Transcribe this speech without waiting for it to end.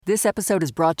This episode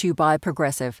is brought to you by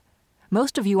Progressive.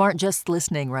 Most of you aren't just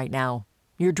listening right now.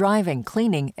 You're driving,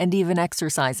 cleaning, and even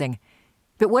exercising.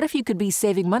 But what if you could be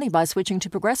saving money by switching to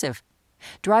Progressive?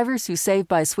 Drivers who save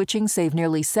by switching save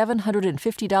nearly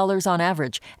 $750 on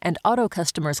average, and auto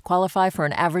customers qualify for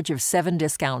an average of 7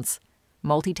 discounts.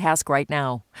 Multitask right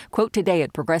now. Quote today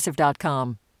at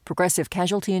Progressive.com. Progressive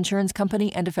Casualty Insurance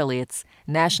Company and Affiliates.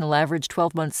 National average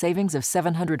 12-month savings of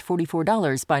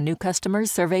 $744 by new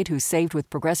customers surveyed who saved with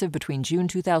Progressive between June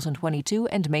 2022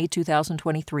 and May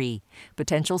 2023.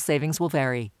 Potential savings will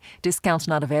vary. Discounts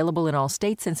not available in all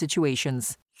states and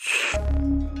situations.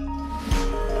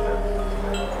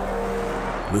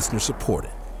 Listener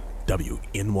supported.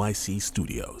 WNYC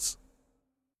Studios.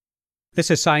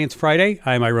 This is Science Friday.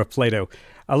 I'm Ira Flato.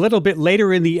 A little bit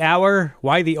later in the hour,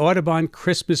 why the Audubon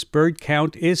Christmas bird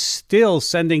count is still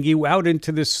sending you out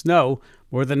into the snow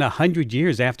more than 100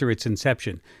 years after its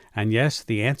inception. And yes,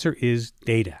 the answer is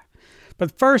data.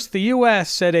 But first, the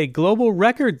U.S. set a global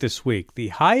record this week, the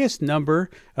highest number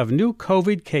of new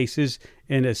COVID cases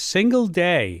in a single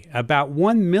day, about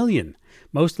 1 million,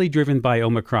 mostly driven by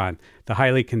Omicron. The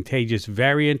highly contagious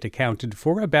variant accounted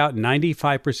for about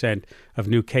 95% of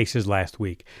new cases last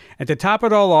week. And to top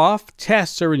it all off,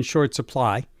 tests are in short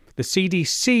supply. The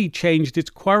CDC changed its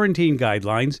quarantine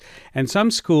guidelines, and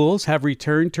some schools have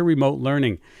returned to remote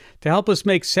learning. To help us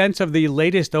make sense of the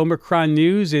latest Omicron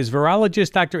news is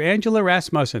virologist Dr. Angela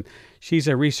Rasmussen. She's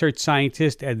a research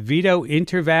scientist at Vito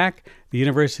Intervac, the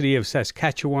University of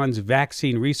Saskatchewan's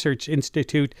Vaccine Research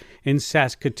Institute in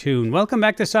Saskatoon. Welcome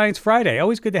back to Science Friday.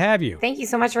 Always good to have you. Thank you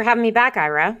so much for having me back,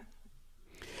 Ira.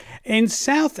 In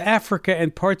South Africa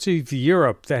and parts of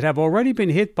Europe that have already been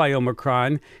hit by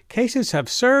Omicron, cases have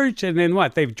surged and then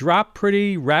they've dropped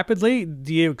pretty rapidly.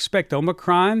 Do you expect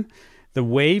Omicron, the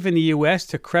wave in the U.S.,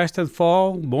 to crest and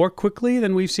fall more quickly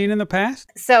than we've seen in the past?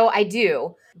 So I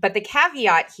do. But the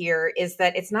caveat here is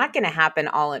that it's not going to happen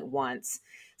all at once.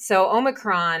 So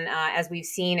Omicron, as we've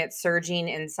seen, it's surging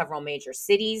in several major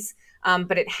cities,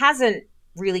 but it hasn't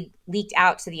really leaked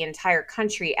out to the entire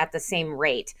country at the same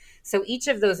rate. So each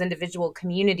of those individual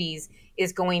communities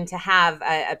is going to have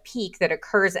a peak that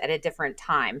occurs at a different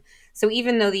time. So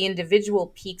even though the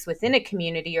individual peaks within a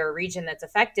community or a region that's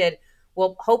affected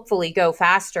will hopefully go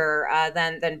faster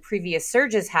than previous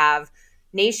surges have,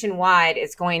 nationwide,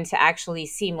 it's going to actually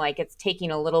seem like it's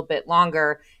taking a little bit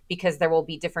longer because there will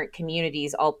be different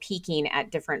communities all peaking at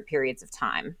different periods of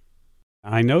time.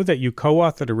 I know that you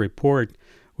co-authored a report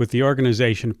with the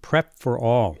organization Prep for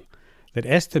All that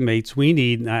estimates we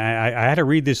need, I had to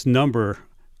read this number a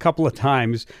couple of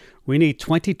times, we need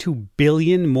 22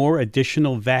 billion more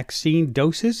additional vaccine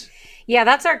doses? Yeah,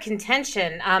 that's our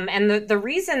contention. And the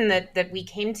reason that we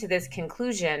came to this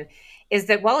conclusion is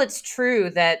that while it's true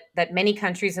that many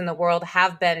countries in the world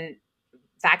have been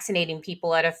vaccinating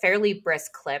people at a fairly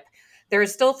brisk clip, there are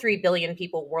still 3 billion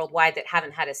people worldwide that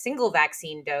haven't had a single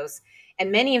vaccine dose.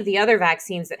 And many of the other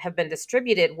vaccines that have been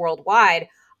distributed worldwide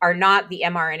are not the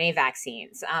mRNA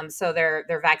vaccines. So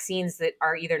they're vaccines that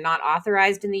are either not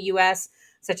authorized in the U.S.,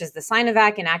 such as the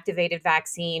Sinovac inactivated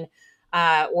vaccine,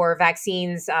 or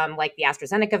vaccines like the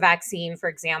AstraZeneca vaccine, for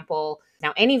example.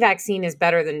 Now, any vaccine is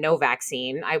better than no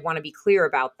vaccine. I want to be clear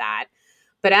about that.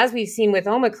 But as we've seen with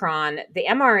Omicron, the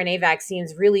mRNA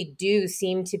vaccines really do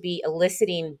seem to be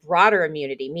eliciting broader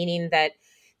immunity, meaning that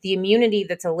the immunity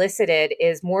that's elicited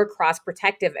is more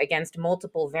cross-protective against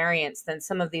multiple variants than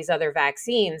some of these other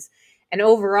vaccines. And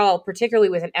overall, particularly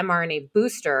with an mRNA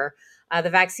booster, the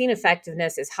vaccine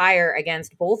effectiveness is higher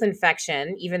against both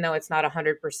infection, even though it's not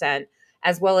 100%,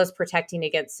 as well as protecting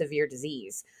against severe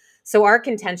disease. So our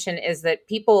contention is that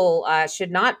people should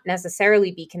not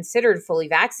necessarily be considered fully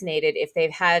vaccinated if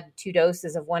they've had 2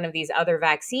 doses of one of these other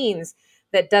vaccines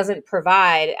that doesn't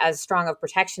provide as strong of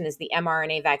protection as the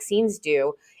mRNA vaccines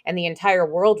do. And the entire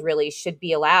world really should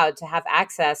be allowed to have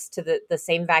access to the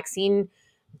same vaccine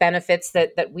benefits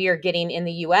that we are getting in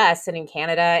the U.S. and in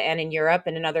Canada and in Europe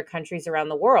and in other countries around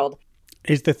the world.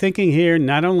 Is the thinking here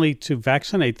not only to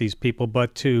vaccinate these people,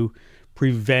 but to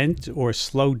prevent or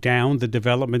slow down the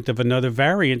development of another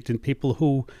variant in people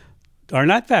who are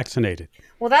not vaccinated?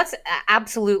 Well, that's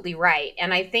absolutely right.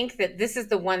 And I think that this is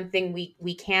the one thing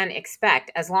we can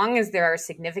expect, as long as there are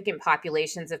significant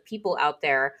populations of people out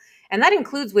there, and that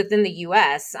includes within the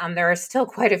U.S. There are still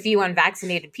quite a few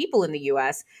unvaccinated people in the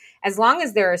U.S. As long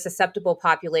as there are susceptible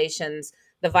populations,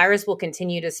 the virus will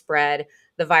continue to spread,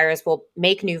 the virus will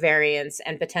make new variants,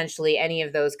 and potentially any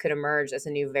of those could emerge as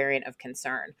a new variant of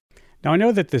concern. Now, I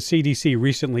know that the CDC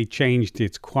recently changed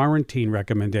its quarantine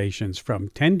recommendations from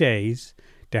 10 days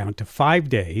down to 5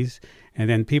 days. And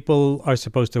then people are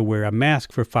supposed to wear a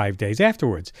mask for 5 days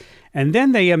afterwards. And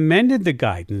then they amended the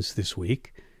guidance this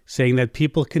week, saying that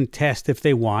people can test if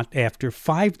they want after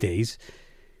 5 days.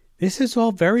 This is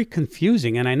all very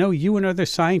confusing, and I know you and other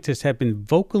scientists have been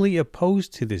vocally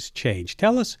opposed to this change.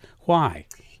 Tell us why.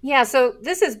 Yeah, so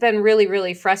this has been really,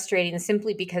 really frustrating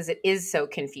simply because it is so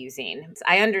confusing.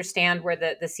 I understand where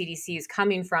the CDC is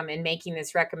coming from in making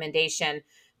this recommendation.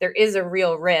 There is a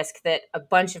real risk that a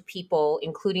bunch of people,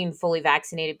 including fully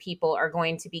vaccinated people, are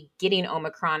going to be getting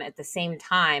Omicron at the same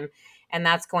time. And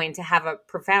that's going to have a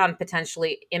profound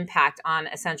potentially impact on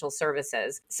essential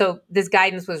services. So this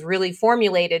guidance was really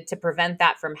formulated to prevent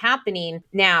that from happening.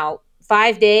 Now,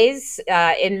 5 days,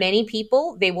 in many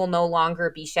people, they will no longer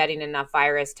be shedding enough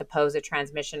virus to pose a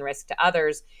transmission risk to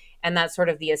others. And that's sort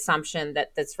of the assumption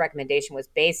that this recommendation was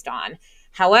based on.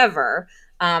 However,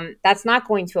 that's not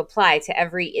going to apply to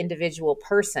every individual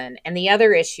person. And the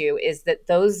other issue is that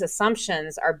those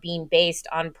assumptions are being based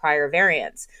on prior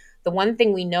variants. The one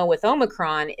thing we know with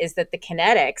Omicron is that the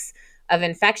kinetics of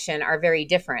infection are very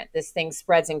different. This thing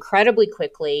spreads incredibly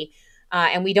quickly,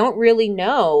 and we don't really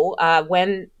know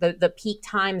when the peak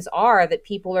times are that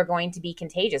people are going to be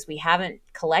contagious. We haven't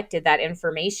collected that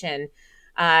information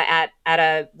at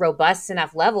a robust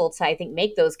enough level to, I think,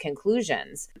 make those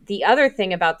conclusions. The other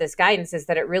thing about this guidance is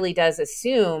that it really does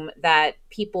assume that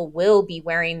people will be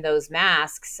wearing those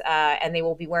masks, and they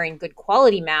will be wearing good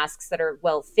quality masks that are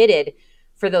well fitted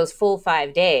for those full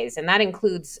 5 days. And that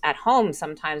includes at home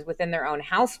sometimes within their own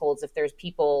households if there's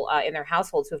people in their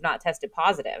households who have not tested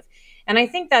positive. And I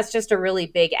think that's just a really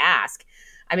big ask.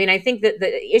 I mean, I think that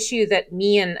the issue that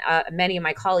me and many of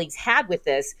my colleagues had with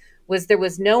this was there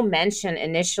was no mention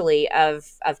initially of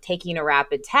taking a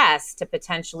rapid test to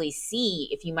potentially see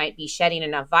if you might be shedding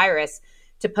enough virus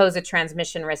to pose a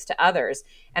transmission risk to others.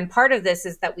 And part of this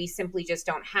is that we simply just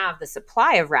don't have the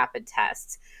supply of rapid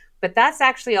tests. But that's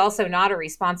actually also not a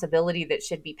responsibility that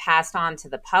should be passed on to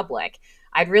the public.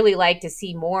 I'd really like to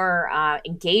see more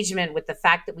engagement with the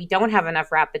fact that we don't have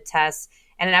enough rapid tests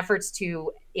and in efforts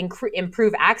to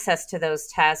improve access to those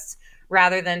tests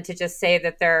rather than to just say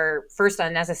that they're first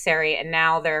unnecessary and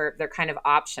now they're kind of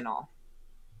optional.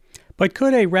 But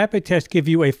could a rapid test give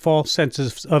you a false sense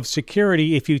of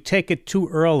security if you take it too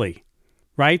early,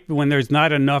 right? When there's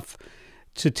not enough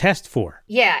to test for?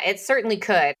 Yeah, it certainly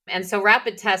could. And so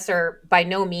rapid tests are by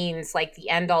no means like the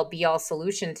end-all be-all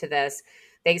solution to this.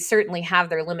 They certainly have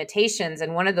their limitations,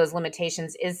 and one of those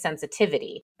limitations is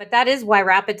sensitivity. But that is why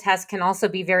rapid tests can also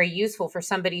be very useful for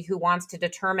somebody who wants to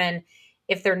determine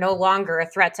if they're no longer a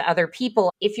threat to other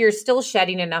people. If you're still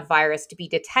shedding enough virus to be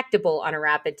detectable on a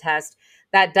rapid test,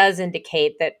 that does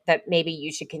indicate that maybe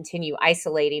you should continue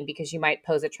isolating because you might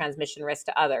pose a transmission risk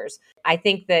to others. I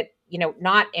think that,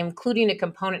 not including a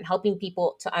component helping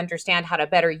people to understand how to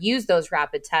better use those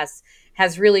rapid tests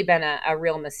has really been a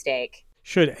real mistake.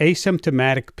 Should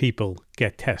asymptomatic people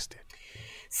get tested?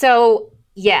 So,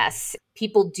 yes,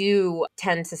 people do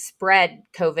tend to spread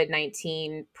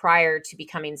COVID-19 prior to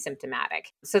becoming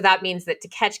symptomatic. So that means that to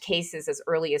catch cases as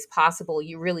early as possible,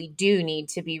 you really do need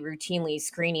to be routinely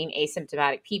screening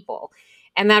asymptomatic people.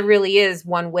 And that really is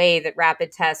one way that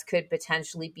rapid tests could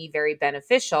potentially be very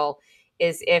beneficial,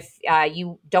 is if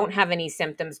you don't have any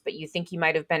symptoms, but you think you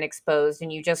might have been exposed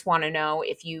and you just want to know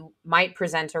if you might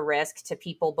present a risk to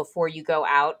people before you go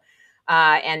out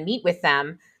and meet with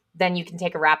them, then you can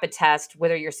take a rapid test,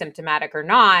 whether you're symptomatic or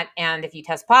not. And if you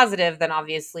test positive, then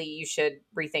obviously you should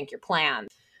rethink your plan.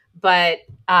 But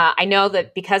I know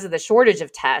that because of the shortage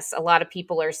of tests, a lot of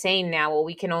people are saying now, well,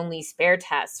 we can only spare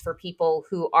tests for people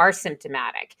who are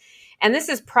symptomatic. And this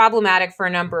is problematic for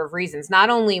a number of reasons. Not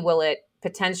only will it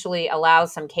potentially allow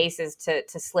some cases to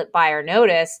slip by our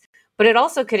notice, but it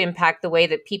also could impact the way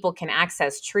that people can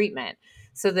access treatment.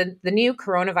 So the new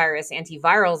coronavirus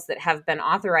antivirals that have been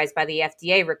authorized by the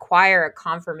FDA require a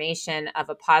confirmation of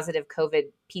a positive COVID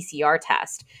PCR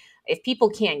test. If people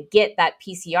can't get that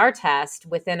PCR test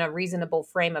within a reasonable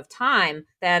frame of time,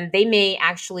 then they may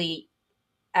actually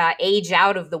age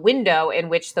out of the window in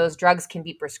which those drugs can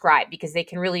be prescribed, because they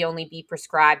can really only be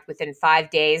prescribed within 5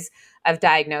 days of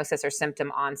diagnosis or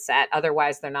symptom onset.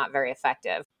 Otherwise, they're not very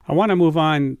effective. I want to move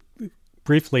on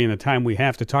briefly in the time we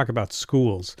have to talk about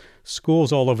schools.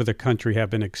 Schools all over the country have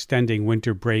been extending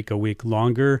winter break a week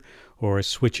longer or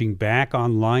switching back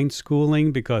online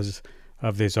schooling because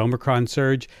of this Omicron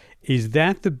surge. Is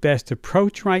that the best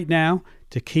approach right now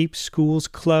to keep schools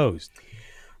closed?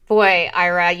 Boy,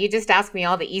 Ira, you just asked me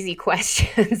all the easy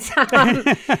questions.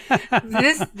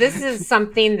 This is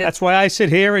something that's why I sit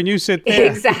here and you sit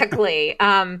there. Exactly.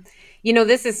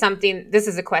 This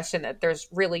is a question that there's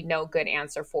really no good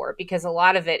answer for, because a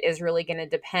lot of it is really going to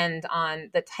depend on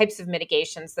the types of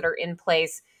mitigations that are in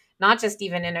place, not just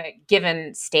even in a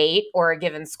given state or a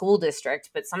given school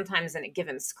district, but sometimes in a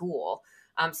given school,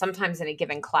 sometimes in a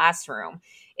given classroom.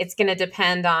 It's going to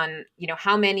depend on,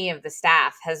 how many of the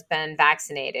staff has been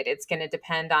vaccinated. It's going to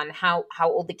depend on how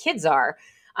old the kids are.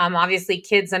 Obviously,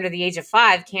 kids under the age of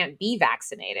 5 can't be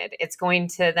vaccinated. It's going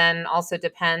to then also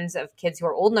depend of kids who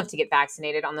are old enough to get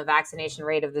vaccinated on the vaccination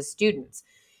rate of the students.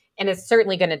 And it's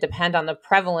certainly going to depend on the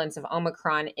prevalence of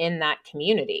Omicron in that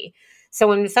community.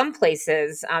 So in some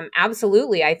places,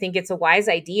 absolutely, I think it's a wise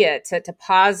idea to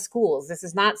pause schools. This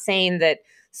is not saying that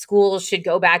schools should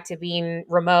go back to being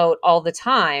remote all the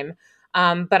time.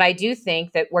 But I do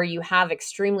think that where you have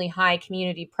extremely high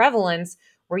community prevalence,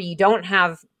 where you don't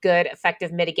have good,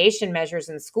 effective mitigation measures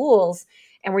in schools,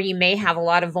 and where you may have a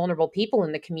lot of vulnerable people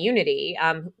in the community,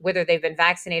 whether they've been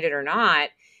vaccinated or not,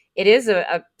 it is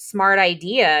a smart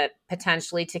idea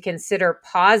potentially to consider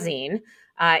pausing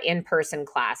in-person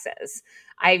classes.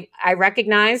 I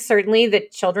recognize certainly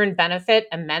that children benefit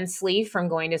immensely from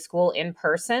going to school in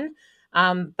person.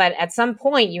 But at some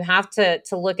point, you have to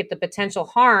look at the potential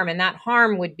harm, and that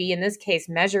harm would be, in this case,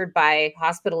 measured by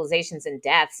hospitalizations and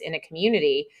deaths in a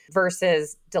community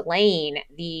versus delaying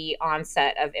the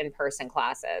onset of in-person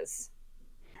classes.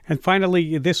 And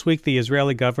finally, this week, the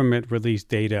Israeli government released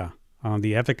data on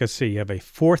the efficacy of a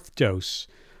 4th dose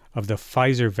of the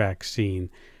Pfizer vaccine.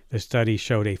 The study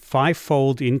showed a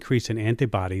 5-fold increase in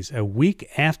antibodies a week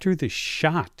after the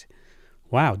shot.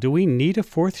 Wow, do we need a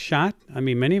 4th shot? I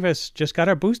mean, many of us just got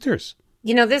our boosters.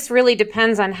 This really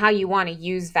depends on how you want to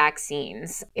use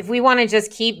vaccines. If we want to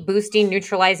just keep boosting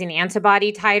neutralizing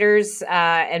antibody titers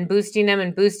and boosting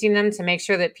them to make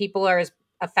sure that people are as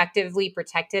effectively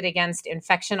protected against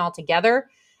infection altogether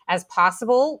as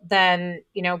possible, then,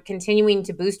 continuing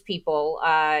to boost people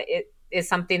it is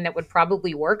something that would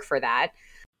probably work for that.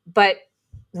 But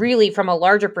really, from a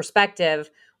larger perspective,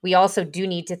 we also do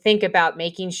need to think about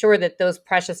making sure that those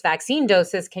precious vaccine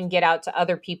doses can get out to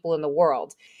other people in the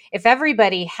world. If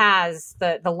everybody has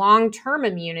the long-term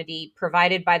immunity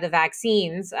provided by the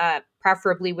vaccines,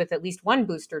 preferably with at least one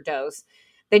booster dose,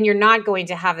 then you're not going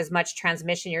to have as much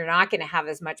transmission, you're not going to have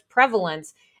as much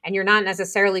prevalence, and you're not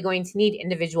necessarily going to need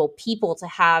individual people to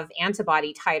have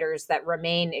antibody titers that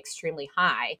remain extremely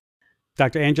high.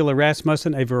 Dr. Angela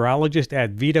Rasmussen, a virologist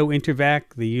at Vito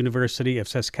Intervac, the University of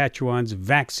Saskatchewan's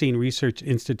Vaccine Research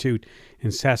Institute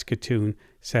in Saskatoon,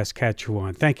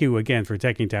 Saskatchewan. Thank you again for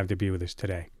taking time to be with us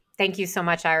today. Thank you so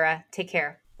much, Ira. Take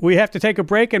care. We have to take a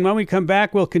break, and when we come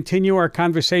back, we'll continue our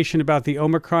conversation about the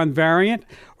Omicron variant.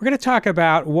 We're going to talk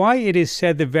about why it is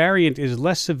said the variant is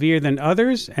less severe than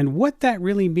others and what that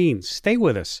really means. Stay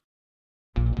with us.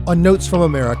 On Notes from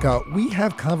America, we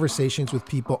have conversations with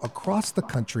people across the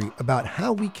country about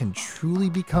how we can truly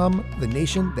become the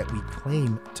nation that we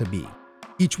claim to be.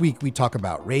 Each week, we talk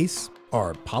about race,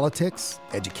 our politics,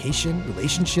 education,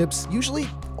 relationships, usually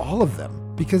all of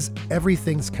them, because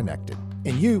everything's connected.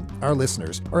 And you, our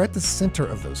listeners, are at the center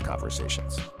of those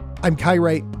conversations. I'm Kai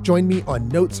Wright. Join me on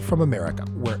Notes from America,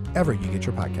 wherever you get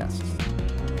your podcasts.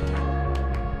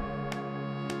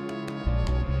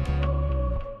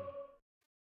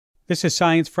 This is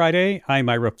Science Friday. I'm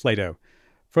Ira Flato.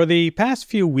 For the past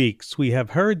few weeks, we have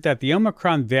heard that the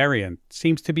Omicron variant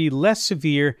seems to be less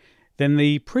severe than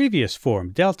the previous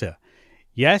form, Delta.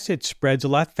 Yes, it spreads a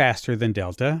lot faster than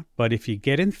Delta, but if you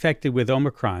get infected with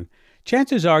Omicron,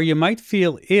 chances are you might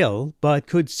feel ill, but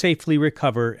could safely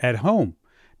recover at home.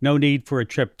 No need for a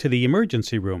trip to the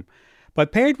emergency room.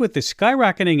 But paired with the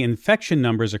skyrocketing infection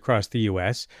numbers across the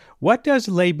U.S., what does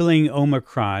labeling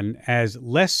Omicron as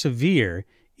less severe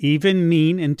even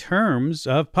mean in terms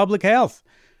of public health?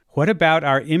 What about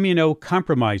our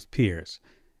immunocompromised peers?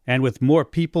 And with more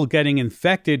people getting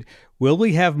infected, will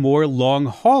we have more long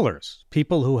haulers,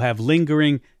 people who have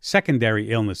lingering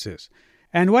secondary illnesses?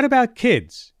 And what about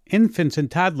kids, infants and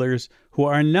toddlers who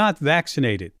are not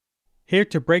vaccinated? Here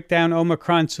to break down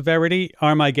Omicron severity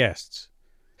are my guests.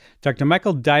 Dr.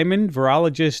 Michael Diamond,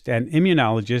 virologist and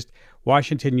immunologist,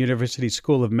 Washington University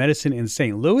School of Medicine in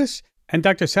St. Louis, and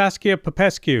Dr. Saskia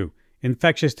Popescu,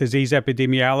 infectious disease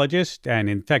epidemiologist and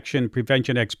infection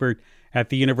prevention expert at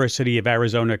the University of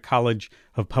Arizona College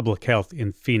of Public Health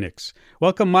in Phoenix.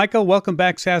 Welcome, Michael. Welcome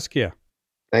back, Saskia.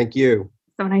 Thank you.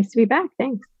 So nice to be back.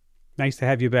 Thanks. Nice to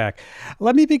have you back.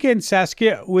 Let me begin,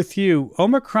 Saskia, with you.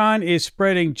 Omicron is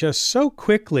spreading just so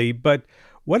quickly, but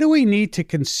what do we need to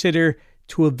consider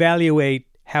to evaluate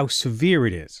how severe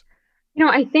it is?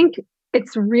 I think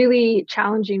It's really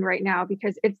challenging right now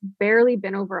because it's barely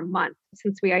been over a month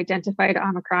since we identified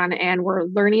Omicron, and we're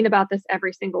learning about this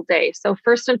every single day. So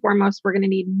first and foremost, we're going to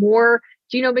need more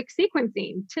genomic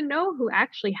sequencing to know who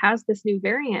actually has this new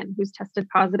variant, who's tested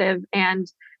positive,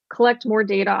 and collect more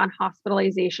data on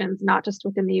hospitalizations, not just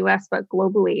within the US, but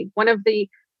globally. One of the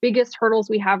biggest hurdles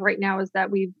we have right now is that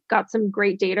we've got some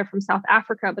great data from South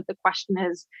Africa, but the question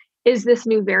is this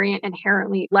new variant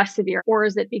inherently less severe, or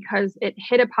is it because it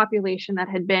hit a population that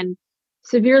had been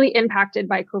severely impacted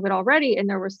by COVID already, and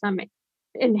there was some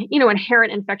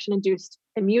inherent infection-induced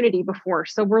immunity before?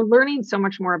 So we're learning so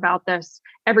much more about this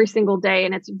every single day,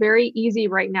 and it's very easy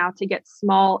right now to get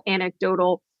small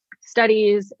anecdotal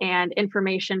studies and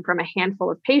information from a handful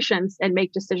of patients and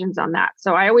make decisions on that.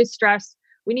 So I always stress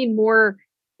we need more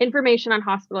information on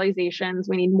hospitalizations,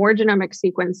 we need more genomic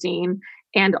sequencing,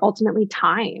 and ultimately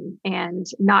time, and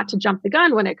not to jump the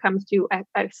gun when it comes to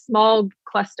a small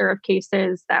cluster of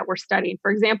cases that were studied.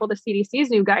 For example, the CDC's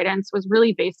new guidance was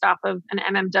really based off of an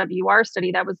MMWR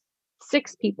study that was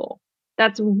 6 people.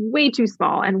 That's way too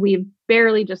small, and we've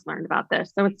barely just learned about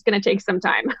this, so it's going to take some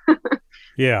time.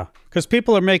 Yeah, because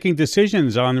people are making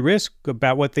decisions on risk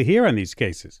about what they hear on these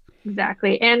cases.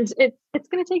 Exactly, and it's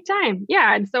going to take time.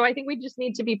 Yeah, and so I think we just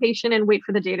need to be patient and wait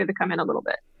for the data to come in a little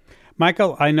bit.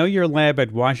 Michael, I know your lab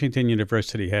at Washington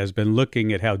University has been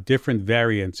looking at how different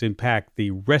variants impact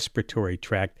the respiratory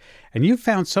tract, and you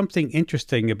found something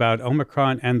interesting about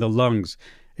Omicron and the lungs.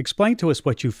 Explain to us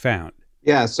what you found.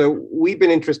 Yeah, so we've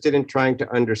been interested in trying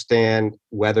to understand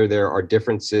whether there are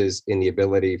differences in the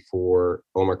ability for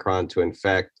Omicron to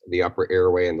infect the upper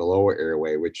airway and the lower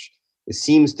airway, which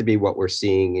seems to be what we're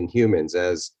seeing in humans.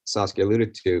 As Saskia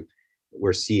alluded to,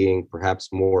 we're seeing perhaps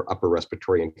more upper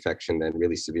respiratory infection than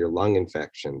really severe lung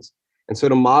infections. And so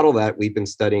to model that, we've been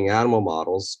studying animal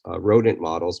models, rodent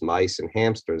models, mice and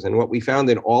hamsters. And what we found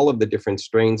in all of the different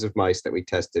strains of mice that we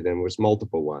tested, and was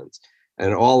multiple ones,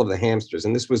 and all of the hamsters,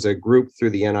 and this was a group through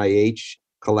the NIH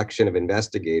collection of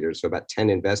investigators, so about 10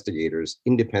 investigators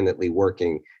independently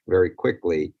working very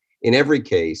quickly. In every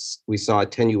case, we saw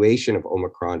attenuation of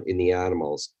Omicron in the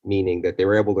animals, meaning that they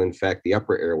were able to infect the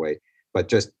upper airway, but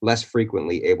just less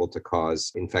frequently able to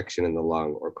cause infection in the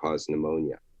lung or cause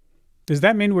pneumonia. Does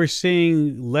that mean we're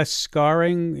seeing less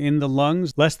scarring in the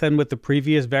lungs, less than with the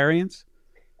previous variants?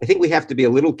 I think we have to be a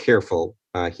little careful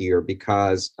here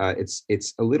because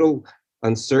it's a little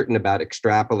uncertain about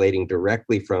extrapolating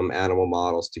directly from animal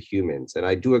models to humans. And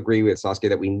I do agree with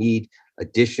Saskia that we need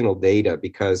additional data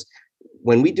because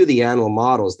when we do the animal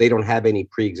models, they don't have any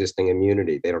pre-existing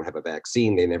immunity. They don't have a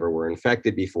vaccine. They never were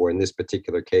infected before. In this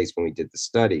particular case, when we did the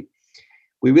study,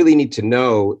 we really need to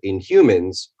know in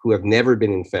humans who have never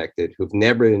been infected, who've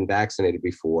never been vaccinated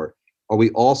before, are we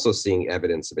also seeing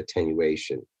evidence of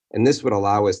attenuation? And this would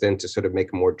allow us then to sort of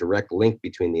make a more direct link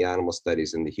between the animal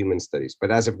studies and the human studies. But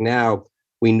as of now,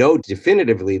 we know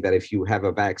definitively that if you have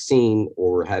a vaccine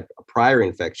or had a prior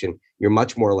infection, you're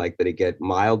much more likely to get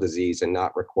mild disease and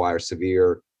not require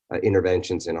severe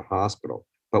interventions in a hospital.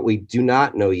 But we do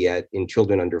not know yet in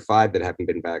children under 5 that haven't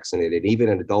been vaccinated, even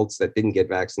in adults that didn't get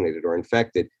vaccinated or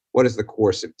infected, what is the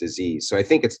course of disease? So I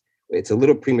think it's a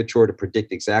little premature to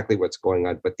predict exactly what's going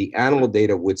on, but the animal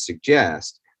data would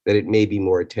suggest that it may be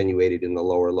more attenuated in the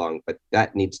lower lung, but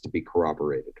that needs to be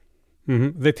corroborated.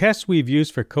 Mm-hmm. The tests we've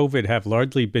used for COVID have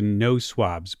largely been nose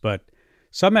swabs, but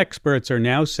some experts are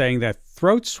now saying that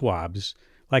throat swabs,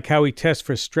 like how we test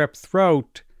for strep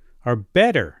throat, are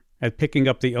better at picking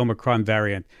up the Omicron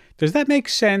variant. Does that make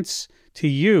sense to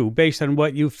you based on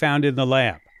what you found in the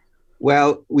lab?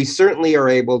 Well, we certainly are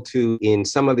able to, in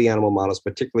some of the animal models,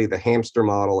 particularly the hamster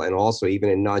model, and also even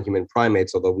in non-human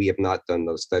primates, although we have not done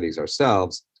those studies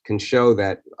ourselves, can show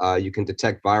that you can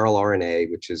detect viral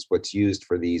RNA, which is what's used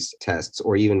for these tests,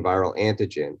 or even viral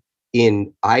antigen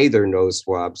in either nose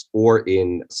swabs or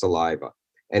in saliva.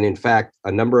 And in fact,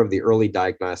 a number of the early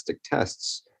diagnostic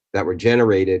tests that were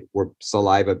generated were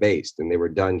saliva-based, and they were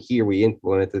done here. We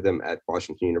implemented them at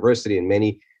Washington University, and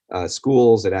many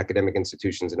schools and academic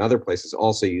institutions and other places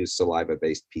also use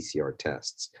saliva-based PCR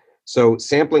tests. So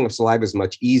sampling of saliva is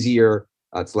much easier,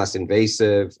 it's less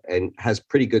invasive, and has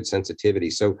pretty good sensitivity.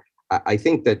 So I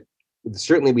think that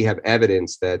certainly we have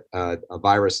evidence that a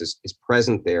virus is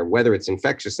present there. Whether it's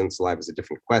infectious in saliva is a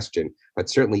different question, but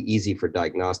certainly easy for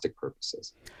diagnostic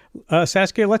purposes.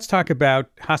 Saskia, let's talk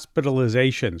about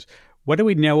hospitalizations. What do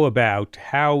we know about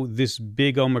how this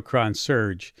big Omicron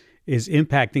surge is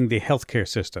impacting the healthcare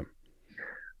system?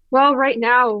 Well, right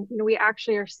now, we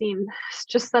actually are seeing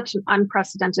just such an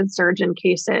unprecedented surge in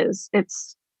cases.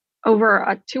 It's over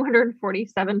a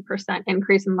 247%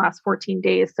 increase in the last 14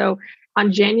 days. So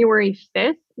on January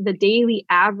 5th, the daily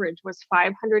average was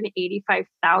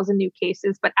 585,000 new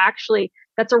cases, but actually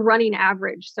that's a running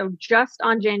average. So just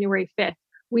on January 5th,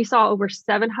 we saw over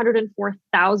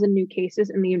 704,000 new cases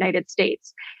in the United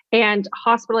States. And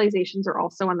hospitalizations are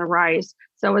also on the rise.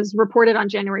 So as reported on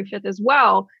January 5th as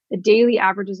well, the daily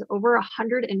average is over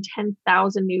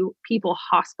 110,000 new people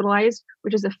hospitalized,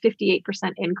 which is a 58%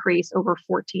 increase over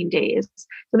 14 days.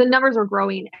 So the numbers are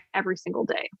growing every single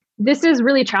day. This is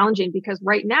really challenging because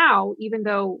right now, even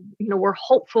though we're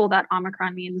hopeful that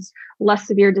Omicron means less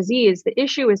severe disease, the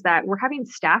issue is that we're having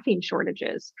staffing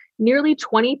shortages. Nearly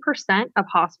 20% of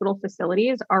hospital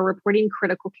facilities are reporting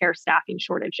critical care staffing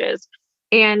shortages.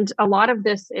 And a lot of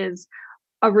this is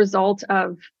a result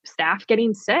of staff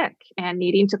getting sick and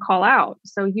needing to call out.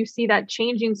 So you see that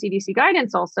changing CDC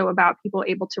guidance also about people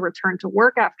able to return to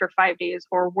work after 5 days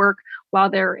or work while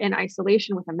they're in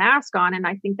isolation with a mask on. And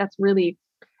I think that's really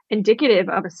indicative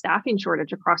of a staffing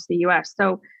shortage across the US.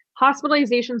 So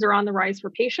hospitalizations are on the rise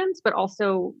for patients, but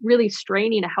also really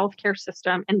straining a healthcare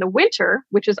system in the winter,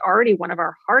 which is already one of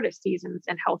our hardest seasons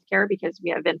in healthcare because we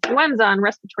have influenza and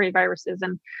respiratory viruses.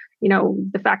 And,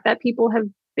 the fact that people have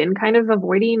been kind of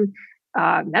avoiding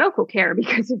medical care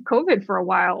because of COVID for a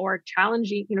while, or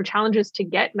challenges to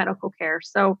get medical care.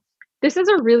 So this is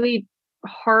a really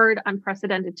hard,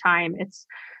 unprecedented time. It's,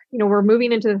 we're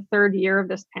moving into the third year of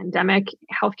this pandemic.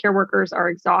 Healthcare workers are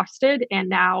exhausted, and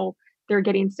now they're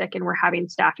getting sick and we're having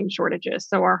staffing shortages.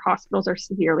 So our hospitals are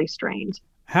severely strained.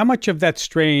 How much of that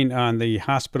strain on the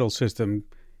hospital system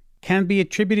can be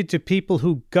attributed to people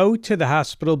who go to the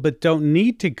hospital but don't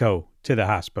need to go to the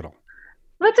hospital?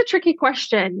 That's a tricky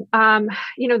question.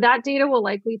 That data will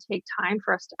likely take time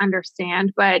for us to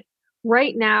understand. But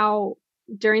right now,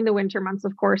 during the winter months,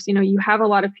 of course, you have a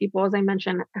lot of people, as I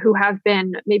mentioned, who have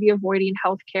been maybe avoiding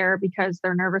healthcare because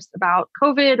they're nervous about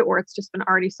COVID, or it's just been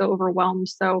already so overwhelmed.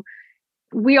 So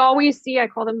we always see, I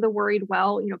call them the worried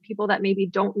well, people that maybe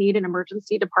don't need an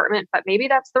emergency department, but maybe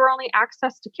that's their only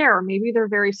access to care. Or maybe they're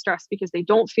very stressed because they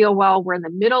don't feel well. We're in the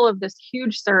middle of this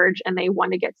huge surge and they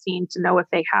want to get seen to know if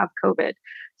they have COVID.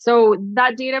 So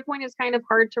that data point is kind of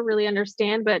hard to really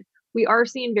understand, but we are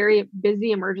seeing very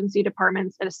busy emergency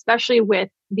departments, and especially with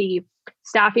the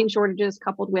staffing shortages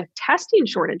coupled with testing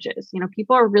shortages.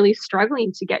 People are really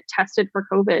struggling to get tested for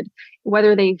COVID,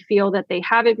 whether they feel that they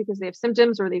have it because they have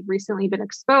symptoms or they've recently been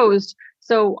exposed.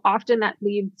 So often that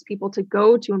leads people to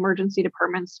go to emergency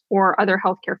departments or other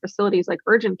healthcare facilities like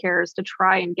urgent cares to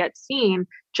try and get seen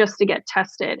just to get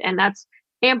tested. And that's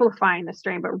amplifying the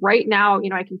strain. But right now,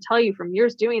 I can tell you from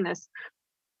years doing this,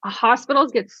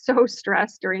 hospitals get so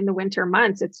stressed during the winter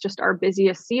months. It's just our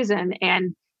busiest season.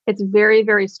 And it's very,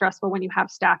 very stressful when you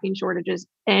have staffing shortages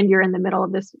and you're in the middle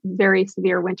of this very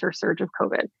severe winter surge of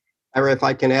COVID. Ira, if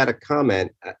I can add a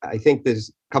comment, I think there's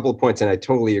a couple of points, and I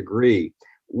totally agree.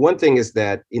 One thing is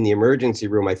that in the emergency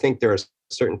room, I think there are a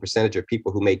certain percentage of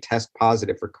people who may test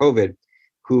positive for COVID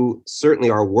who certainly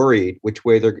are worried which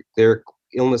way their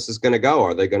illness is going to go.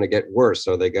 Are they going to get worse?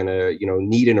 Are they going to,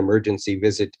 need an emergency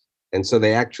visit? And so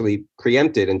they actually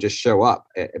preempt it and just show up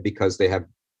because they have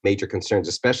major concerns,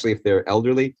 especially if they're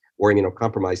elderly or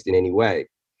immunocompromised in any way.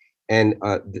 And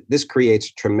this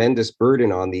creates tremendous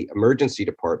burden on the emergency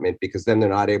department because then they're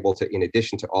not able to, in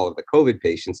addition to all of the COVID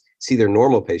patients, see their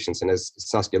normal patients. And as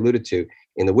Saskia alluded to,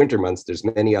 in the winter months, there's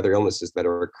many other illnesses that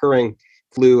are occurring,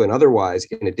 flu and otherwise,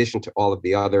 in addition to all of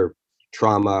the other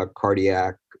trauma,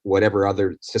 cardiac, whatever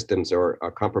other systems are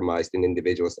compromised in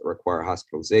individuals that require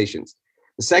hospitalizations.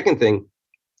 The second thing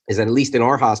is that at least in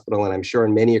our hospital, and I'm sure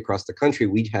in many across the country,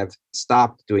 we have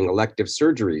stopped doing elective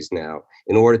surgeries now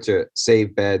in order to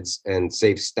save beds and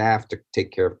save staff to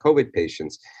take care of COVID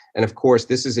patients. And of course,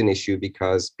 this is an issue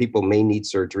because people may need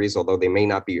surgeries, although they may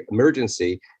not be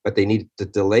emergency, but they need to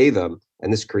delay them.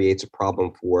 And this creates a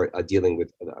problem for dealing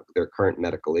with their current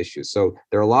medical issues. So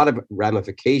there are a lot of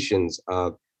ramifications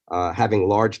of having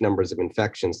large numbers of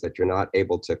infections that you're not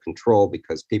able to control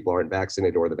because people aren't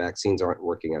vaccinated or the vaccines aren't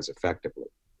working as effectively.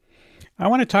 I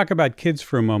want to talk about kids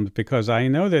for a moment because I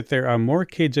know that there are more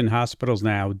kids in hospitals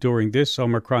now during this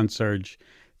Omicron surge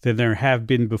than there have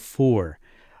been before.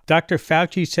 Dr.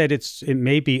 Fauci said it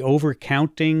may be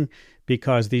overcounting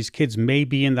because these kids may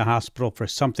be in the hospital for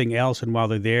something else, and while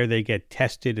they're there, they get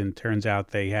tested and turns out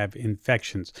they have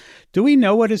infections. Do we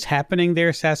know what is happening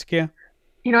there, Saskia?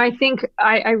 I think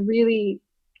I really,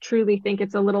 truly think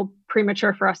it's a little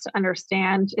premature for us to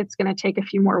understand. It's going to take a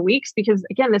few more weeks because,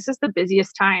 again, this is the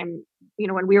busiest time.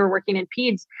 When we were working in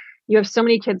peds, you have so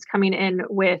many kids coming in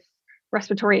with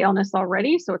respiratory illness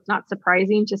already. So it's not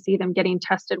surprising to see them getting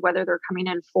tested, whether they're coming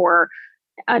in for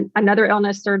another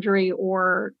illness, surgery,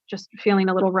 or just feeling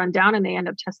a little run down and they end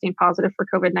up testing positive for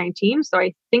COVID-19. So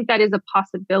I think that is a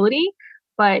possibility.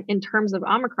 But in terms of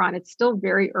Omicron, it's still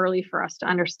very early for us to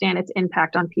understand its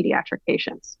impact on pediatric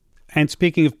patients. And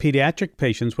speaking of pediatric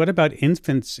patients, what about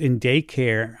infants in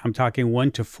daycare? I'm talking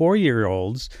 1 to 4 year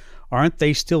olds. Aren't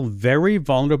they still very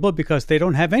vulnerable because they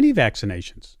don't have any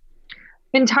vaccinations?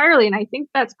 Entirely. And I think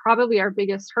that's probably our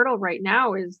biggest hurdle right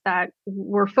now is that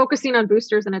we're focusing on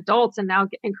boosters in adults and now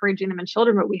encouraging them in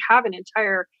children, but we have an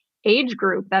entire age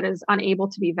group that is unable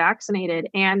to be vaccinated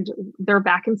and they're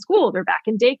back in school, they're back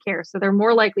in daycare. So they're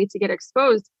more likely to get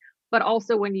exposed. But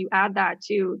also when you add that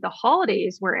to the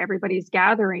holidays where everybody's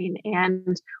gathering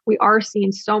and we are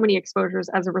seeing so many exposures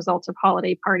as a result of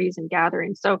holiday parties and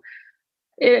gatherings. So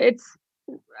it's,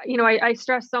 I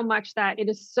stress so much that it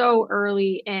is so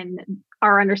early in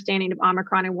our understanding of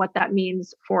Omicron and what that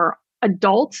means for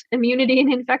adult immunity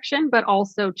and infection, but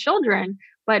also children.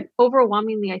 But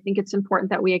overwhelmingly, I think it's important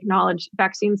that we acknowledge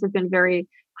vaccines have been very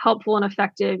helpful and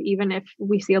effective, even if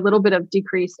we see a little bit of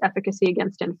decreased efficacy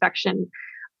against infection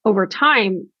over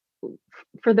time.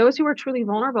 For those who are truly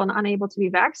vulnerable and unable to be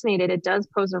vaccinated, it does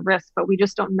pose a risk, but we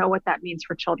just don't know what that means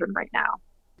for children right now.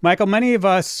 Michael, many of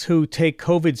us who take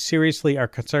COVID seriously are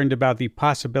concerned about the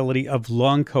possibility of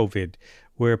long COVID,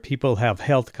 where people have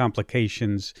health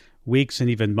complications weeks and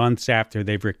even months after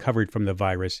they've recovered from the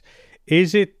virus.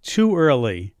 Is it too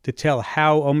early to tell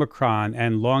how Omicron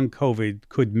and long COVID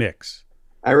could mix?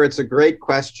 Ira, it's a great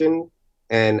question.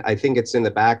 And I think it's in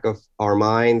the back of our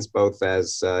minds, both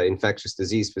as infectious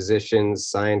disease physicians,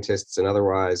 scientists, and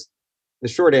otherwise. The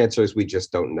short answer is we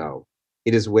just don't know.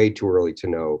 It is way too early to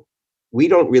know. We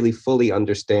don't really fully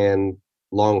understand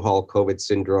long-haul COVID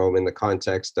syndrome in the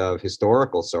context of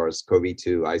historical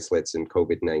SARS-CoV-2 isolates and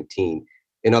COVID-19.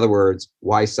 In other words,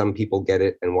 why some people get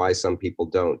it and why some people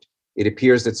don't. It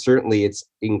appears that certainly it's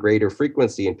in greater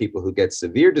frequency in people who get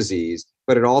severe disease,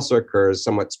 but it also occurs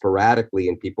somewhat sporadically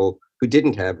in people who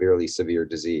didn't have really severe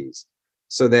disease.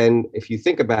 So then if you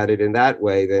think about it in that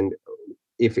way, then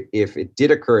if it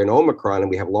did occur in Omicron and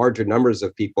we have larger numbers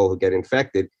of people who get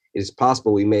infected, it is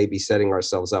possible we may be setting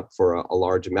ourselves up for a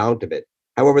large amount of it.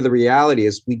 However, the reality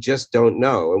is we just don't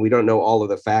know, and we don't know all of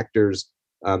the factors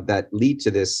that lead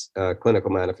to this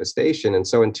clinical manifestation. And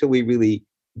so until we really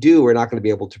do, we're not going to be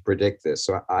able to predict this.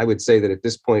 So I would say that at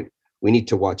this point, we need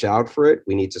to watch out for it.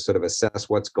 We need to sort of assess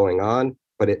what's going on,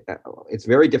 but it's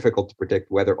very difficult to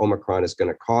predict whether Omicron is going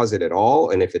to cause it at all.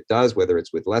 And if it does, whether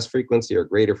it's with less frequency or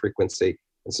greater frequency.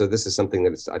 And so this is something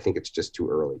that I think it's just too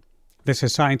early. This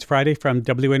is Science Friday from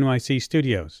WNYC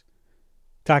Studios,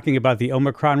 talking about the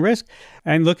Omicron risk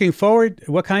and looking forward.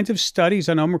 What kinds of studies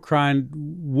on Omicron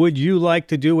would you like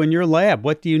to do in your lab?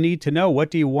 What do you need to know? What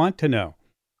do you want to know?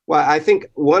 Well, I think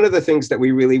one of the things that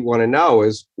we really want to know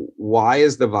is why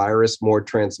is the virus more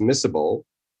transmissible?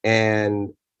 And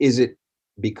is it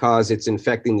because it's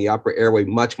infecting the upper airway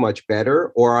much, much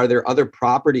better? Or are there other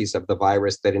properties of the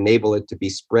virus that enable it to be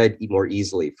spread more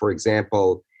easily? For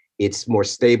example, it's more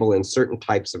stable in certain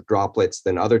types of droplets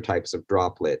than other types of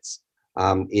droplets.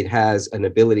 It has an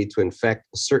ability to infect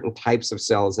certain types of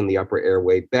cells in the upper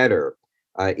airway better.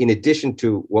 In addition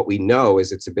to what we know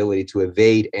is its ability to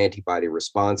evade antibody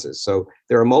responses. So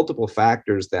there are multiple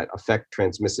factors that affect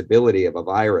transmissibility of a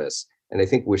virus. And I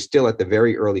think we're still at the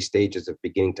very early stages of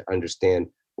beginning to understand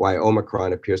why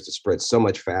Omicron appears to spread so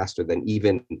much faster than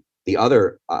even the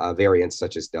other variants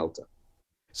such as Delta.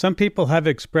 Some people have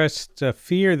expressed a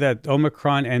fear that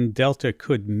Omicron and Delta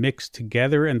could mix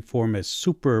together and form a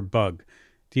super bug.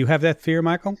 Do you have that fear,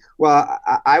 Michael? Well,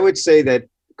 I would say that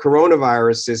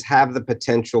coronaviruses have the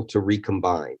potential to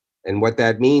recombine. And what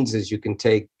that means is you can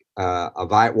take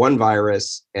one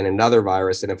virus and another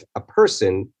virus, and if a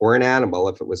person or an animal,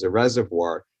 if it was a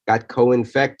reservoir, got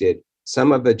co-infected,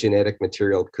 some of the genetic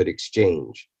material could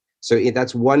exchange. So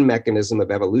that's one mechanism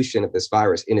of evolution of this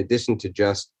virus, in addition to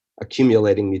just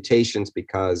accumulating mutations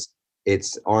because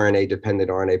it's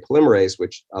RNA-dependent RNA polymerase,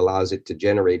 which allows it to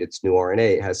generate its new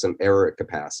RNA. It has some error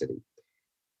capacity.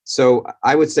 So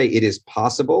I would say it is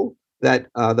possible that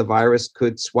the virus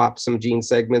could swap some gene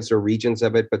segments or regions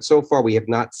of it, but so far we have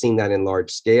not seen that in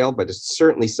large scale, but it's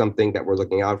certainly something that we're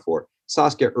looking out for.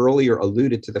 Saskia earlier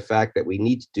alluded to the fact that we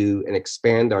need to do and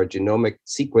expand our genomic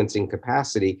sequencing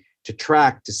capacity to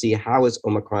track to see how is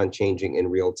Omicron changing in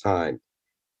real time.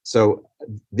 So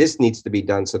this needs to be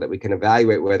done so that we can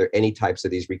evaluate whether any types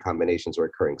of these recombinations are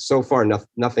occurring. So far,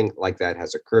 nothing like that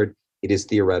has occurred. It is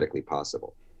theoretically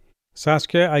possible.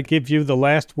 Saskia, I give you the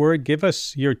last word. Give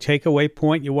us your takeaway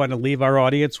point you want to leave our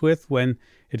audience with when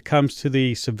it comes to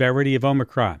the severity of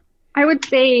Omicron. I would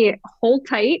say hold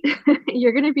tight.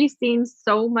 You're going to be seeing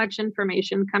so much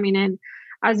information coming in,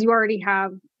 as you already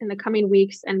have in the coming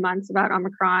weeks and months about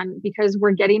Omicron, because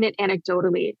we're getting it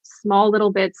anecdotally, small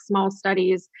little bits, small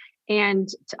studies. And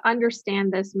to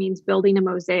understand this means building a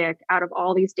mosaic out of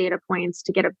all these data points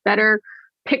to get a better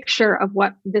picture of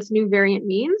what this new variant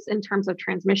means in terms of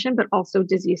transmission, but also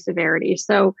disease severity.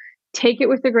 So take it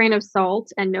with a grain of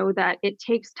salt and know that it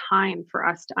takes time for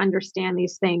us to understand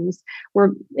these things.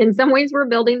 We're in some ways we're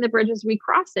building the bridge as we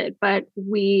cross it, but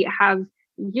we have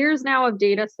years now of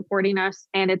data supporting us,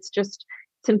 and it's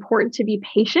important to be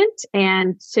patient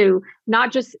and to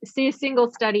not just see a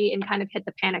single study and kind of hit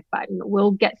the panic button.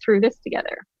 We'll get through this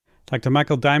together. Dr.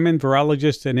 Michael Diamond,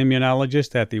 virologist and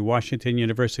immunologist at the Washington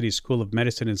University School of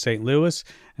Medicine in St. Louis,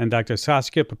 and Dr.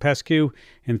 Saskia Popescu,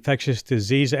 infectious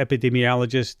disease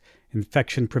epidemiologist,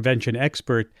 infection prevention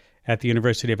expert at the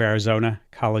University of Arizona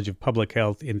College of Public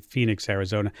Health in Phoenix,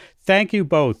 Arizona. Thank you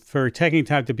both for taking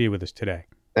time to be with us today.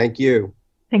 Thank you.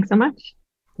 Thanks so much.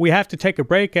 We have to take a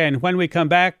break, and when we come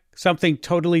back, something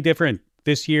totally different.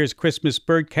 This year's Christmas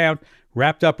bird count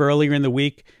wrapped up earlier in the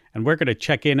week, and we're going to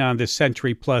check in on the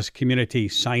Century Plus Community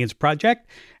Science Project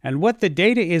and what the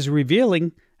data is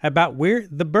revealing about where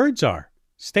the birds are.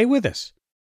 Stay with us.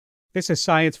 This is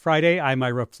Science Friday. I'm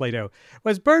Ira Flato.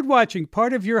 Was bird watching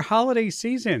part of your holiday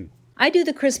season? I do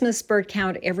the Christmas bird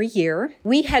count every year.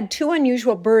 We had two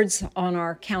unusual birds on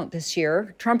our count this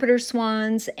year, trumpeter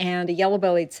swans and a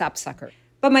yellow-bellied sapsucker.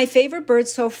 But my favorite bird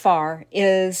so far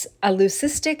is a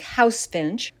leucistic house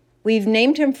finch. We've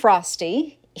named him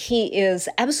Frosty. He is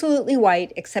absolutely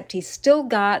white, except he's still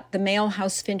got the male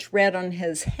house finch red on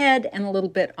his head and a little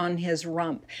bit on his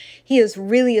rump. He is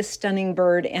really a stunning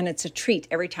bird, and it's a treat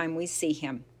every time we see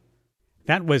him.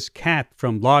 That was Kat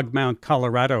from Logmount,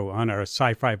 Colorado on our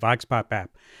Sci-Fi Vox Pop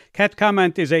app. Kat's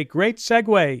comment is a great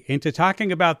segue into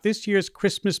talking about this year's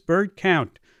Christmas bird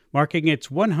count, marking its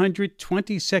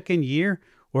 122nd year,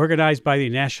 organized by the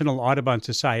National Audubon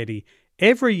Society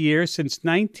every year since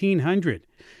 1900.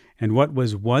 And what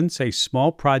was once a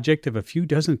small project of a few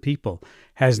dozen people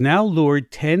has now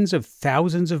lured tens of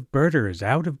thousands of birders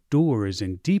out of doors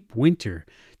in deep winter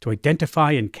to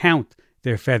identify and count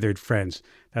their feathered friends.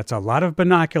 That's a lot of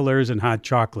binoculars and hot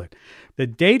chocolate. The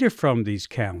data from these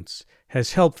counts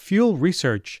has helped fuel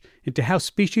research into how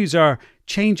species are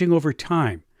changing over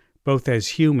time, both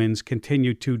as humans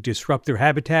continue to disrupt their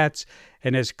habitats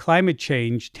and as climate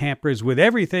change tampers with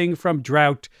everything from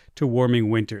drought to warming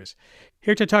winters.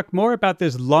 Here to talk more about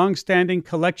this long-standing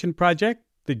collection project,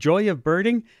 the joy of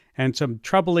birding, and some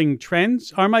troubling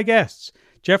trends are my guests.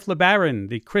 Jeff LeBaron,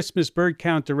 the Christmas Bird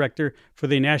Count Director for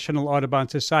the National Audubon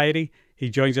Society. He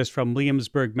joins us from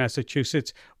Williamsburg,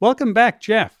 Massachusetts. Welcome back,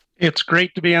 Jeff. It's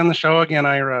great to be on the show again,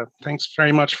 Ira. Thanks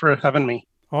very much for having me.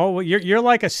 Oh, well, you're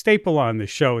like a staple on the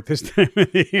show at this time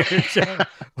of the year, Jeff.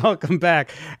 Welcome back.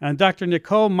 And Dr.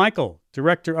 Nicole Michael,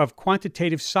 Director of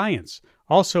Quantitative Science,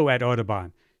 also at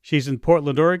Audubon. She's in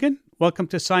Portland, Oregon. Welcome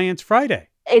to Science Friday.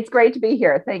 It's great to be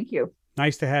here. Thank you.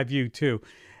 Nice to have you, too.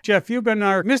 Jeff, you've been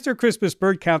our Mr. Christmas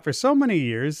Bird Count for so many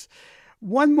years.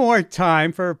 One more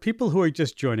time for people who are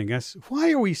just joining us,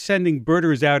 why are we sending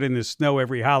birders out in the snow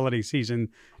every holiday season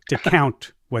to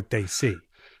count what they see?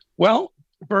 Well,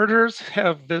 birders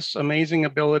have this amazing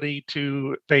ability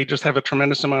they just have a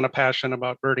tremendous amount of passion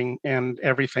about birding and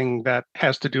everything that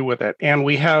has to do with it. And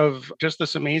we have just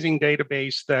this amazing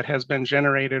database that has been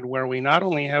generated where we not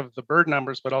only have the bird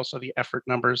numbers, but also the effort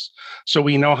numbers. So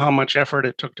we know how much effort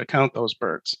it took to count those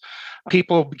birds.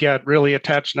 People get really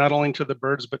attached not only to the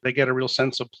birds, but they get a real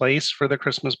sense of place for the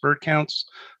Christmas bird counts.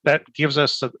 That gives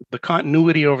us the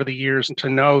continuity over the years to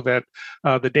know that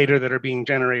the data that are being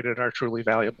generated are truly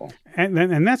valuable.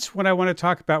 And that's what I want to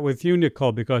talk about with you,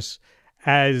 Nicole, because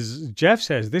as Jeff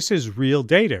says, this is real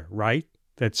data, right?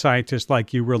 That scientists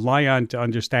like you rely on to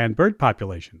understand bird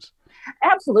populations.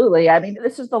 Absolutely. I mean,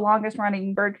 this is the longest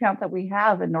running bird count that we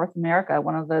have in North America,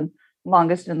 one of the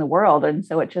longest in the world. And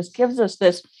so it just gives us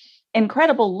this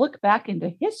incredible look back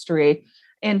into history,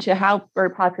 into how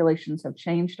bird populations have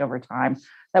changed over time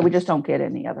that we just don't get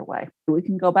any other way. We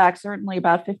can go back certainly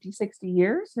about 50, 60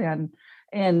 years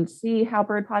and see how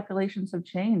bird populations have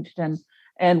changed.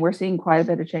 And we're seeing quite a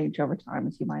bit of change over time,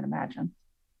 as you might imagine.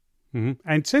 Mm-hmm.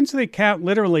 And since the count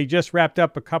literally just wrapped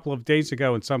up a couple of days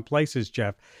ago in some places,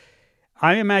 Jeff,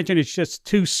 I imagine it's just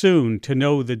too soon to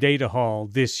know the data haul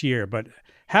this year. But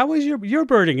how was your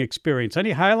birding experience?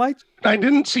 Any highlights? I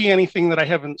didn't see anything that I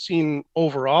haven't seen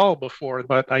overall before,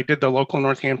 but I did the local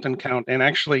Northampton count. And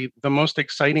actually, the most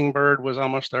exciting bird was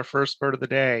almost our first bird of the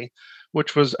day,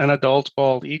 which was an adult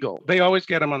bald eagle. They always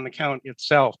get them on the count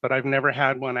itself, but I've never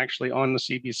had one actually on the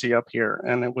CBC up here.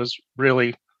 And it was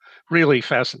really, really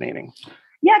fascinating.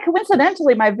 Yeah,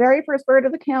 coincidentally, my very first bird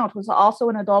of the count was also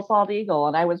an adult bald eagle,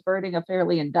 and I was birding a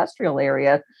fairly industrial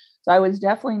area. So I was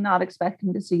definitely not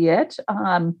expecting to see it.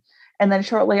 And then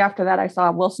shortly after that, I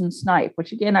saw Wilson snipe,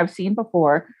 which again, I've seen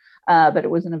before, but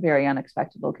it was in a very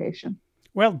unexpected location.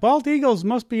 Well, bald eagles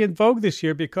must be in vogue this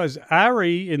year because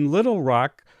Ari in Little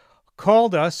Rock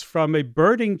called us from a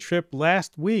birding trip